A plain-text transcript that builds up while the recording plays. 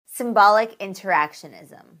Symbolic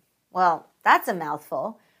interactionism. Well, that's a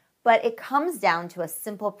mouthful, but it comes down to a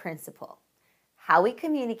simple principle. How we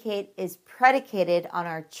communicate is predicated on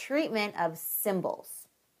our treatment of symbols.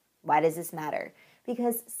 Why does this matter?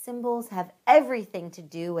 Because symbols have everything to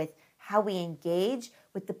do with how we engage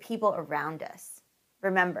with the people around us.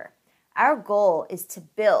 Remember, our goal is to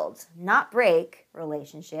build, not break,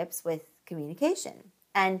 relationships with communication.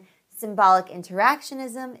 And symbolic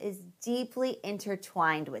interactionism is deeply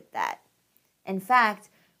intertwined with that. In fact,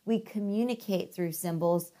 we communicate through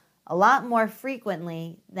symbols a lot more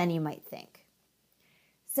frequently than you might think.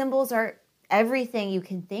 Symbols are everything you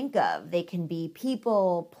can think of. They can be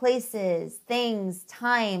people, places, things,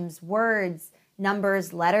 times, words,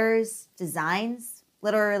 numbers, letters, designs,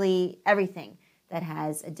 literally everything that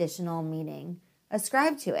has additional meaning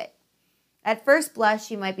ascribed to it. At first blush,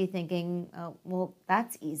 you might be thinking, oh, well,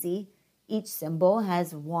 that's easy. Each symbol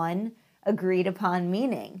has one agreed upon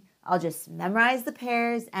meaning. I'll just memorize the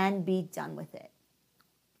pairs and be done with it.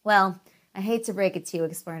 Well, I hate to break it to you,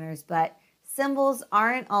 explainers, but symbols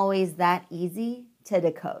aren't always that easy to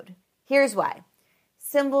decode. Here's why.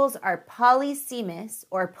 Symbols are polysemous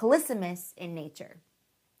or polysemous in nature.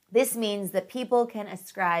 This means that people can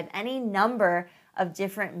ascribe any number of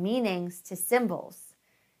different meanings to symbols.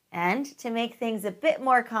 And to make things a bit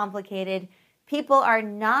more complicated, people are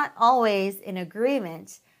not always in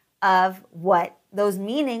agreement of what those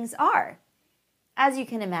meanings are. As you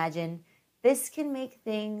can imagine, this can make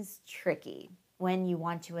things tricky when you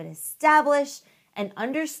want to establish an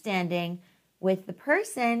understanding with the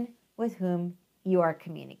person with whom you are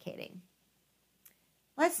communicating.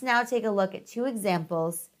 Let's now take a look at two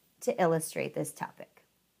examples to illustrate this topic.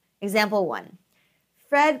 Example 1.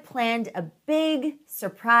 Fred planned a big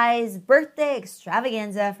surprise birthday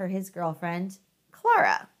extravaganza for his girlfriend,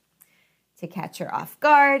 Clara. To catch her off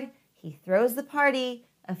guard, he throws the party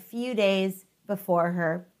a few days before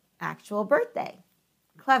her actual birthday.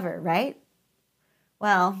 Clever, right?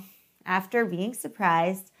 Well, after being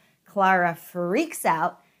surprised, Clara freaks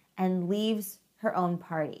out and leaves her own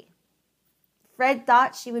party. Fred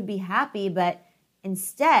thought she would be happy, but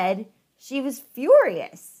instead, she was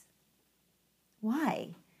furious.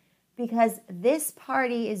 Why? Because this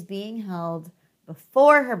party is being held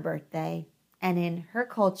before her birthday, and in her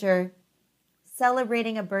culture,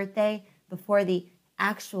 celebrating a birthday before the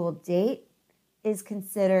actual date is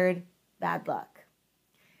considered bad luck.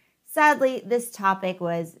 Sadly, this topic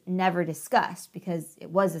was never discussed because it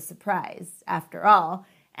was a surprise after all,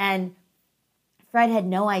 and Fred had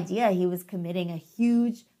no idea he was committing a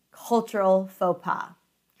huge cultural faux pas.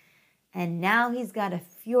 And now he's got a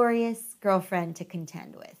furious girlfriend to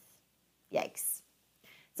contend with. Yikes.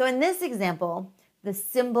 So in this example, the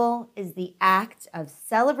symbol is the act of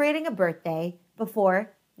celebrating a birthday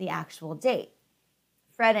before the actual date.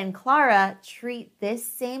 Fred and Clara treat this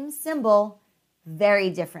same symbol very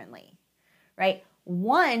differently, right?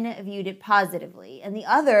 One viewed it positively and the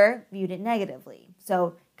other viewed it negatively.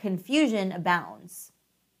 So confusion abounds.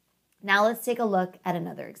 Now let's take a look at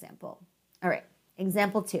another example. All right,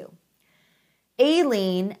 example 2.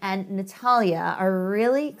 Aileen and Natalia are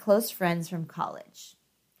really close friends from college.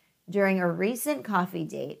 During a recent coffee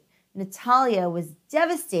date, Natalia was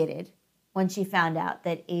devastated when she found out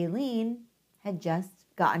that Aileen had just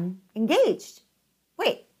gotten engaged.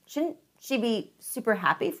 Wait, shouldn't she be super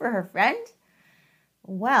happy for her friend?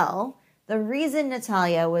 Well, the reason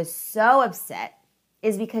Natalia was so upset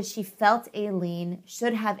is because she felt Aileen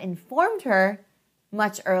should have informed her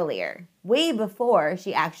much earlier, way before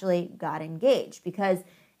she actually got engaged, because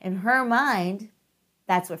in her mind,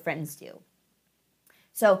 that's what friends do.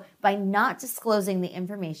 So by not disclosing the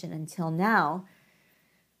information until now,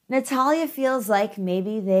 Natalia feels like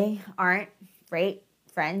maybe they aren't great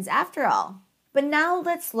friends after all. But now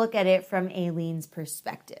let's look at it from Aileen's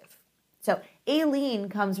perspective. So Aileen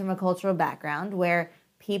comes from a cultural background where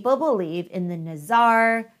people believe in the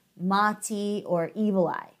Nazar, Mati, or evil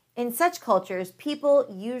eye. In such cultures, people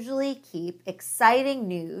usually keep exciting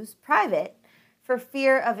news private for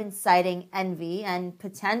fear of inciting envy and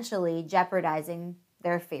potentially jeopardizing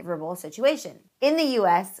their favorable situation. In the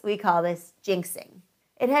US, we call this jinxing.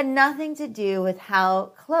 It had nothing to do with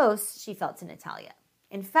how close she felt to Natalia.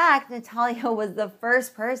 In fact, Natalia was the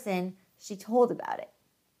first person she told about it.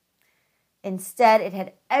 Instead, it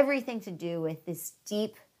had everything to do with this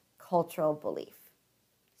deep cultural belief.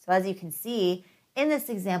 So as you can see, in this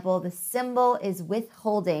example, the symbol is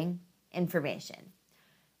withholding information.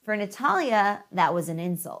 For Natalia, that was an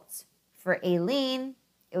insult. For Aileen,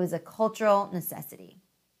 it was a cultural necessity.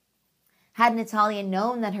 Had Natalia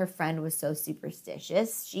known that her friend was so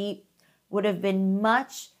superstitious, she would have been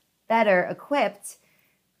much better equipped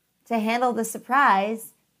to handle the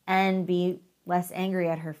surprise and be less angry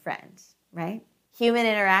at her friend, right? Human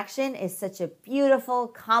interaction is such a beautiful,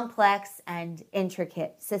 complex, and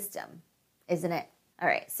intricate system, isn't it? All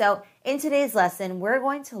right, so in today's lesson, we're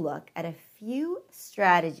going to look at a few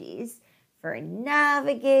strategies for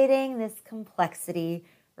navigating this complexity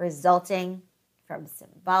resulting from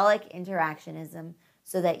symbolic interactionism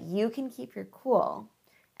so that you can keep your cool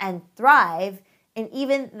and thrive in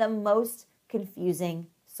even the most confusing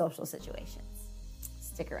social situations.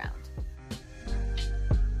 Stick around.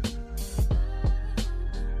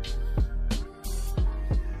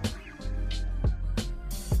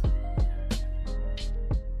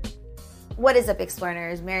 What is up,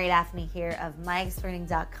 Explearners? Mary Daphne here of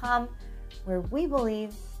myexplearning.com, where we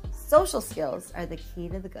believe social skills are the key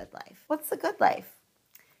to the good life. What's the good life?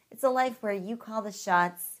 It's a life where you call the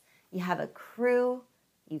shots, you have a crew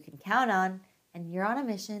you can count on, and you're on a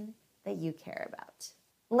mission that you care about.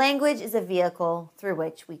 Language is a vehicle through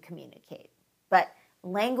which we communicate, but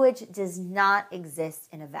language does not exist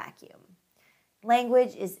in a vacuum.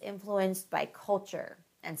 Language is influenced by culture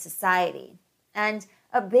and society, and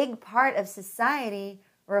a big part of society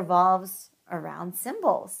revolves around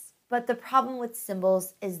symbols. But the problem with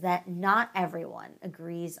symbols is that not everyone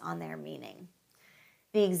agrees on their meaning.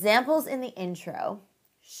 The examples in the intro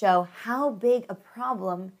show how big a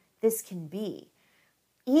problem this can be,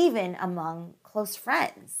 even among close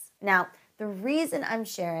friends. Now, the reason I'm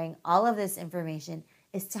sharing all of this information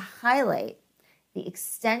is to highlight the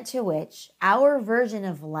extent to which our version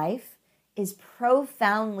of life is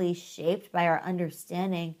profoundly shaped by our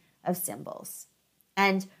understanding of symbols.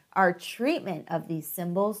 And our treatment of these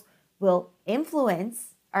symbols will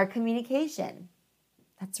influence our communication.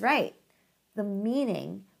 That's right. The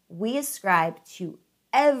meaning we ascribe to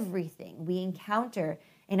everything we encounter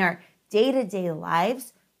in our day-to-day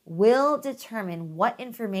lives will determine what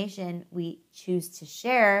information we choose to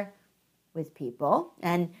share with people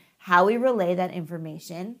and how we relay that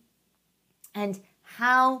information and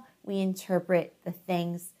how we interpret the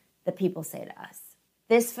things that people say to us.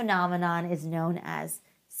 This phenomenon is known as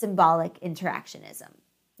symbolic interactionism.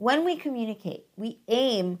 When we communicate, we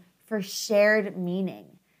aim for shared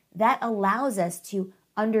meaning that allows us to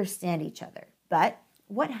understand each other. But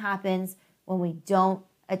what happens when we don't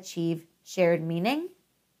achieve shared meaning?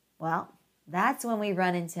 Well, that's when we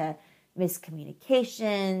run into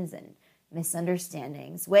miscommunications and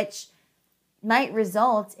misunderstandings, which might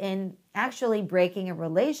result in actually breaking a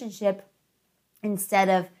relationship instead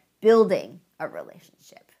of building a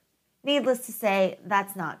relationship. Needless to say,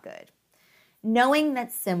 that's not good. Knowing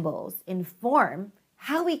that symbols inform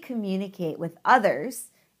how we communicate with others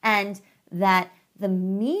and that the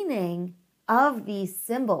meaning of these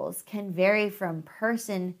symbols can vary from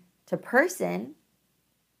person to person,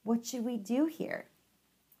 what should we do here?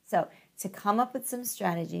 So, to come up with some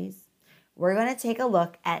strategies, we're going to take a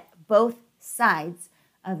look at both sides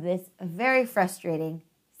of this very frustrating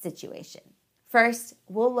situation. First,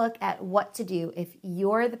 we'll look at what to do if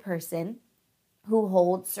you're the person who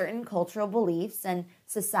holds certain cultural beliefs and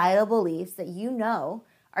societal beliefs that you know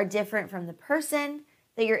are different from the person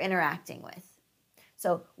that you're interacting with.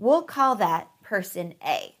 So we'll call that person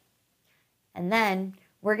A. And then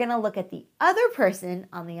we're going to look at the other person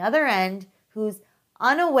on the other end who's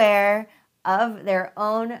unaware of their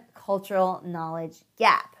own cultural knowledge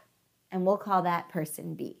gap. And we'll call that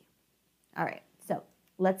person B. All right, so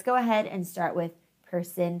let's go ahead and start with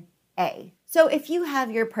person A. So if you have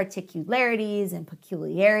your particularities and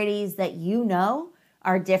peculiarities that you know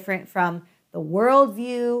are different from the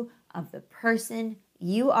worldview of the person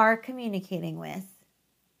you are communicating with,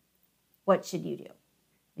 what should you do?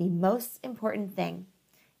 The most important thing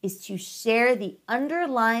is to share the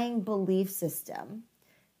underlying belief system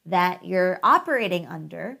that you're operating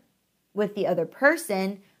under with the other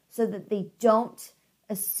person so that they don't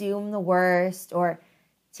assume the worst or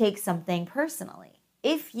take something personally.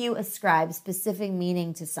 If you ascribe specific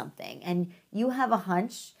meaning to something and you have a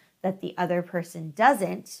hunch that the other person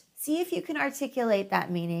doesn't, see if you can articulate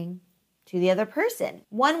that meaning to the other person.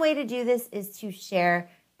 One way to do this is to share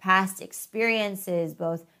past experiences,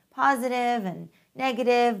 both positive and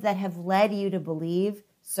negative, that have led you to believe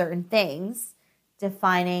certain things,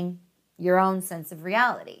 defining your own sense of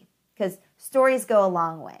reality. Because stories go a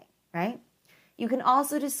long way, right? You can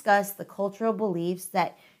also discuss the cultural beliefs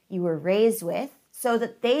that you were raised with so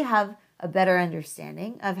that they have a better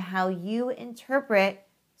understanding of how you interpret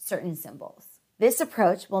certain symbols. This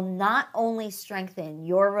approach will not only strengthen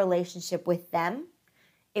your relationship with them,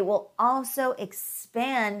 it will also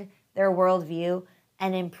expand their worldview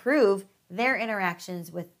and improve their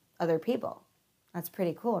interactions with other people. That's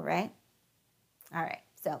pretty cool, right? All right,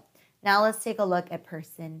 so Now let's take a look at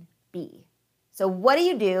person B. So what do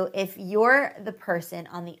you do if you're the person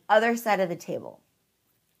on the other side of the table?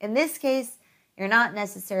 In this case, you're not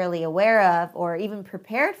necessarily aware of or even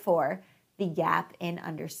prepared for the gap in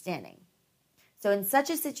understanding. So in such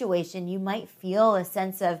a situation, you might feel a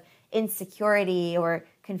sense of insecurity or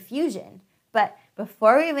confusion. But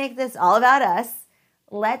before we make this all about us,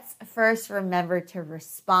 let's first remember to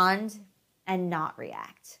respond and not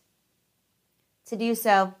react. To do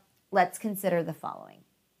so, let's consider the following.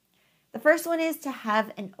 The first one is to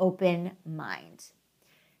have an open mind.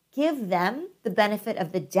 Give them the benefit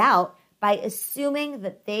of the doubt by assuming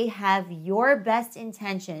that they have your best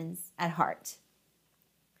intentions at heart.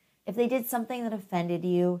 If they did something that offended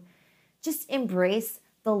you, just embrace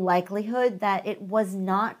the likelihood that it was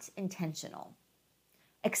not intentional.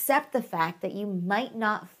 Accept the fact that you might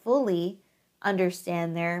not fully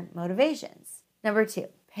understand their motivations. Number 2,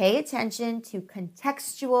 pay attention to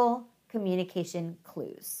contextual communication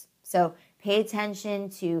clues. So pay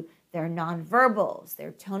attention to their nonverbals,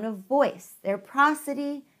 their tone of voice, their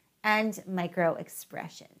prosody, and micro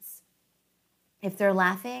expressions. If they're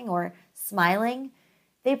laughing or smiling,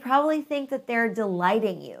 they probably think that they're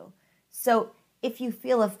delighting you. So if you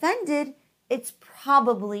feel offended, it's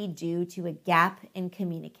probably due to a gap in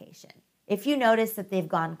communication. If you notice that they've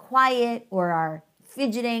gone quiet or are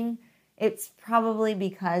fidgeting, it's probably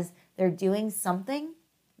because they're doing something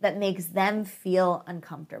that makes them feel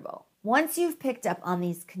uncomfortable. Once you've picked up on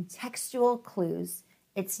these contextual clues,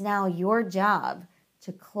 it's now your job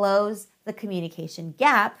to close the communication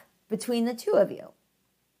gap between the two of you.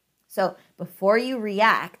 So before you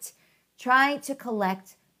react, try to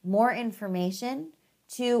collect more information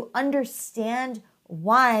to understand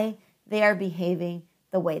why they are behaving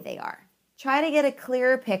the way they are. Try to get a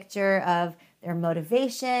clearer picture of their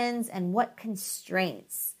motivations and what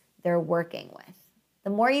constraints they're working with. The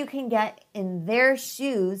more you can get in their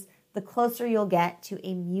shoes, the closer you'll get to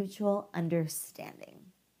a mutual understanding.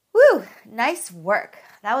 Whew, nice work.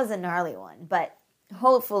 That was a gnarly one, but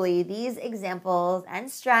hopefully these examples and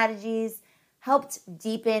strategies helped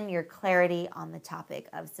deepen your clarity on the topic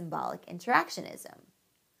of symbolic interactionism.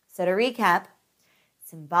 So to recap,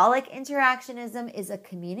 symbolic interactionism is a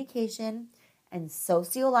communication and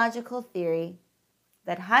sociological theory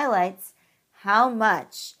that highlights how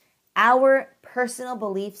much our personal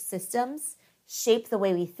belief systems shape the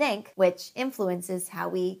way we think, which influences how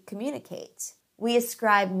we communicate. We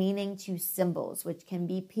ascribe meaning to symbols, which can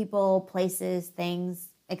be people, places, things,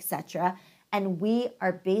 etc. And we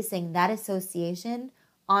are basing that association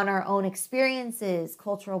on our own experiences,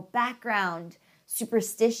 cultural background,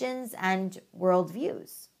 superstitions, and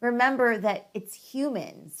worldviews. Remember that it's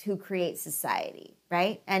humans who create society,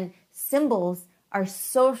 right? And symbols are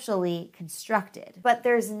socially constructed. But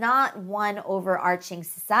there's not one overarching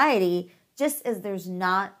society, just as there's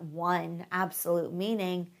not one absolute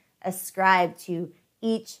meaning ascribed to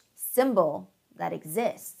each symbol that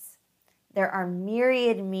exists. There are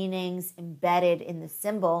myriad meanings embedded in the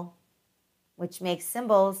symbol, which makes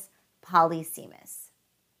symbols polysemous.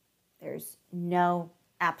 There's no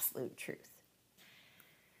absolute truth.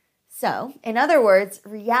 So, in other words,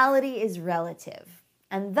 reality is relative,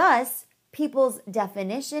 and thus people's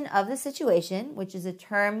definition of the situation, which is a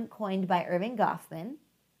term coined by Erving Goffman,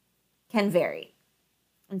 can vary.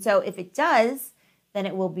 And so if it does, then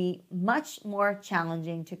it will be much more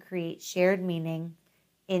challenging to create shared meaning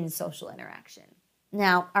in social interaction.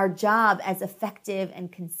 Now, our job as effective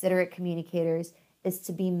and considerate communicators is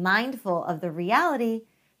to be mindful of the reality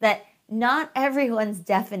that not everyone's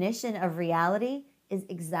definition of reality is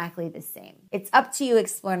exactly the same. It's up to you,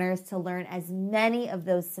 explorers, to learn as many of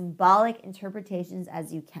those symbolic interpretations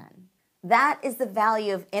as you can. That is the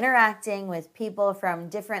value of interacting with people from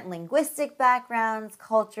different linguistic backgrounds,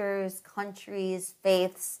 cultures, countries,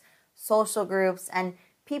 faiths, social groups, and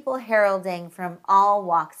people heralding from all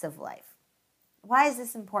walks of life. Why is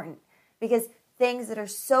this important? Because things that are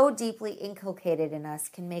so deeply inculcated in us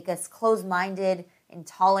can make us closed-minded,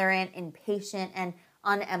 intolerant, impatient, and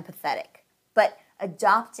unempathetic. But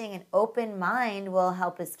adopting an open mind will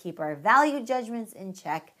help us keep our value judgments in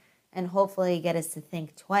check and hopefully get us to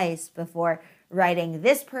think twice before writing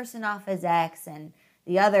this person off as X and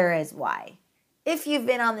the other as Y. If you've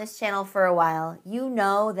been on this channel for a while, you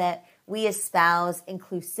know that we espouse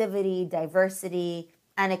inclusivity, diversity,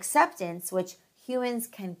 and acceptance, which humans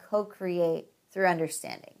can co-create through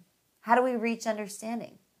understanding. How do we reach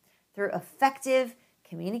understanding? Through effective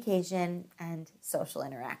communication and social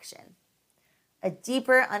interaction. A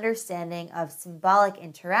deeper understanding of symbolic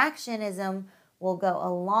interactionism will go a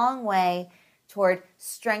long way toward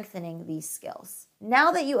strengthening these skills.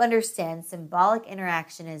 Now that you understand symbolic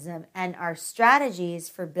interactionism and our strategies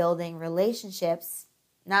for building relationships,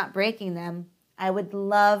 not breaking them, I would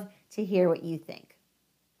love to hear what you think.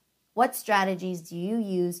 What strategies do you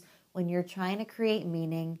use when you're trying to create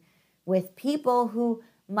meaning with people who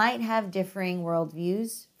might have differing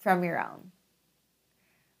worldviews from your own?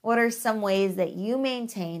 What are some ways that you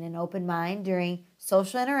maintain an open mind during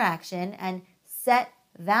social interaction and set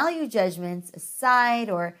value judgments aside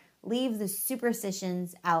or leave the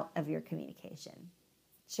superstitions out of your communication?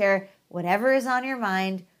 Share whatever is on your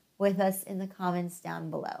mind with us in the comments down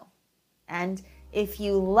below. And if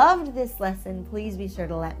you loved this lesson, please be sure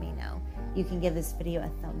to let me know. You can give this video a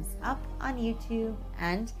thumbs up on YouTube,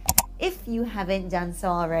 and if you haven't done so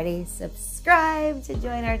already, subscribe to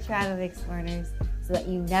join our tribe of explorers so that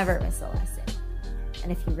you never miss a lesson.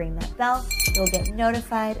 And if you ring that bell, you'll get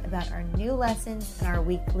notified about our new lessons and our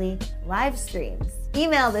weekly live streams.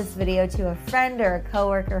 Email this video to a friend or a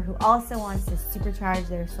coworker who also wants to supercharge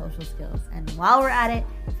their social skills. And while we're at it,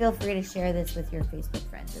 feel free to share this with your Facebook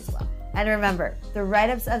friends as well. And remember, the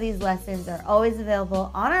write-ups of these lessons are always available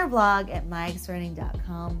on our blog at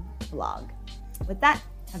myexploring.com/blog. With that,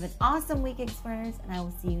 have an awesome week, Explorers, and I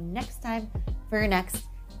will see you next time for your next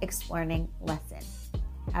exploring lesson.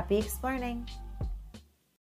 Happy exploring!